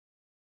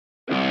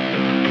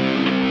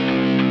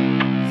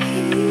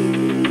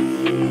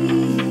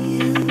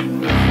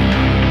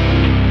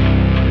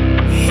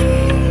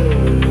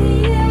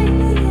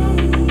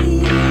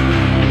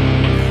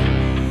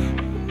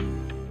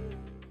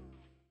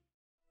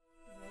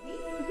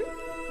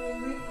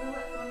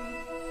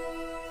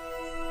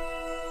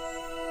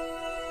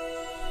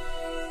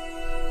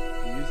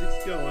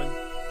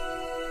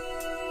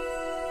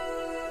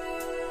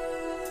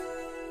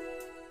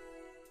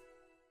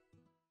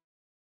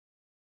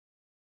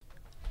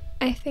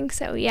I think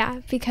so,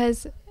 yeah,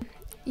 because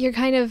you're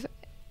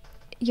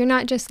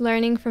not just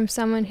learning from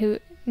someone who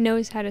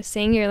knows how to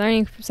sing, you're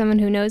learning from someone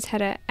who knows how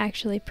to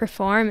actually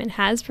perform and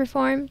has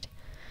performed,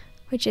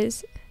 which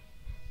is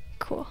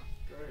cool.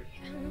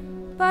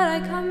 But I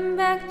come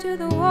back to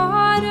the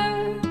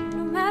water,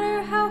 no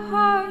matter how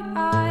hard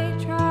I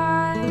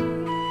try.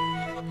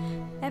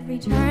 Every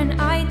turn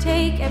I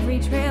take, every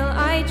trail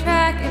I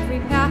track, every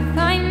path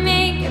I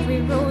make,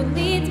 every road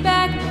leads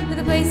back to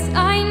the place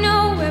I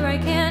know, where I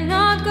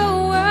cannot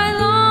go, where I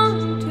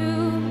long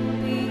to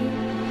be.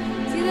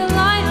 See the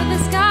line where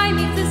the sky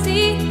meets the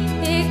sea,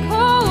 it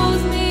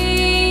calls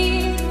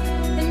me,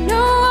 and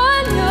no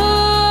one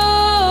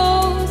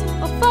knows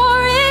how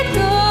far it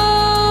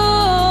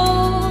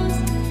goes.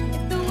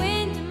 If the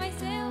wind in my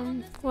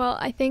sail... Well,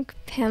 I think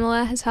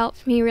Pamela has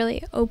helped me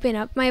really open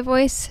up my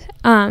voice.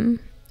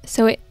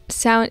 So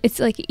it's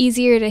like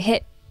easier to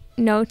hit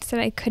notes that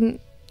I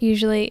couldn't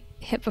usually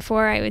hit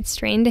before. I would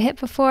strain to hit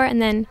before,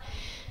 and then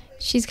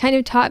she's kind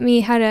of taught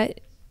me how to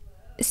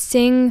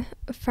sing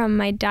from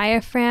my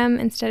diaphragm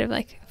instead of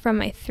like from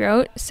my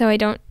throat, so I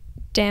don't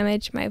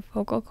damage my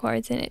vocal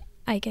cords and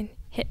I can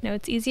hit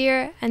notes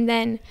easier. And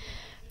then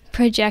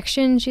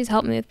projection, she's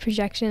helped me with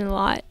projection a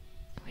lot,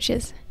 which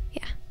is,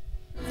 yeah.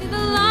 See the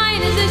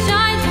line as it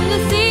shines from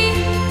the sea,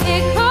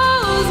 it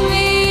calls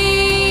me.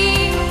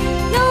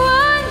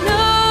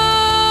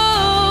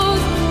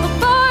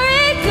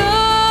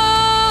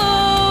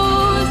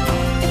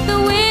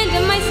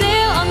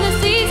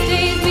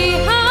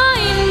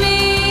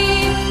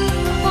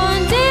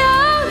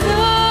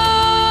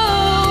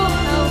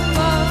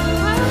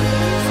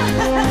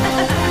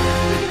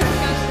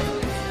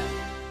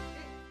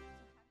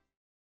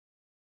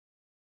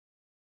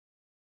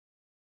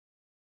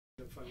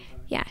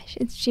 Yeah,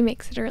 she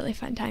makes it a really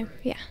fun time,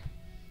 yeah.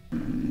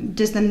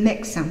 Does the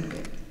mix sound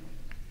good?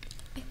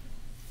 I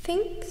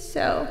think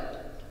so.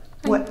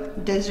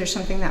 Is there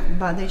something that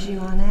bothers you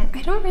on it?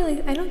 I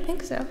don't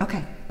think so.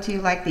 Okay. Do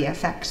you like the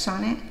effects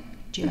on it?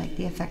 Do you like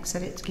the effects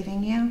that it's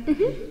giving you?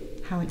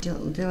 Mm-hmm. How it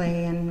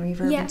delay and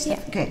reverb and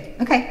stuff? Yeah.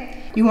 Good.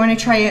 Okay. You want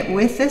to try it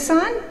with this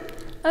on?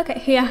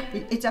 Okay, yeah.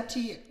 It's up to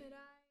you.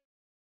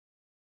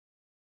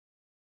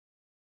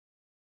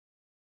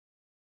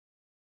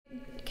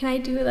 Can I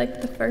do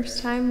like the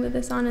first time with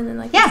this on and then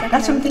like yeah, the second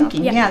that's what I'm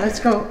thinking. Yeah, let's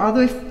go all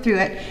the way through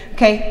it.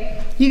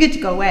 Okay, you get to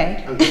go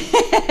away.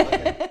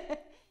 Okay.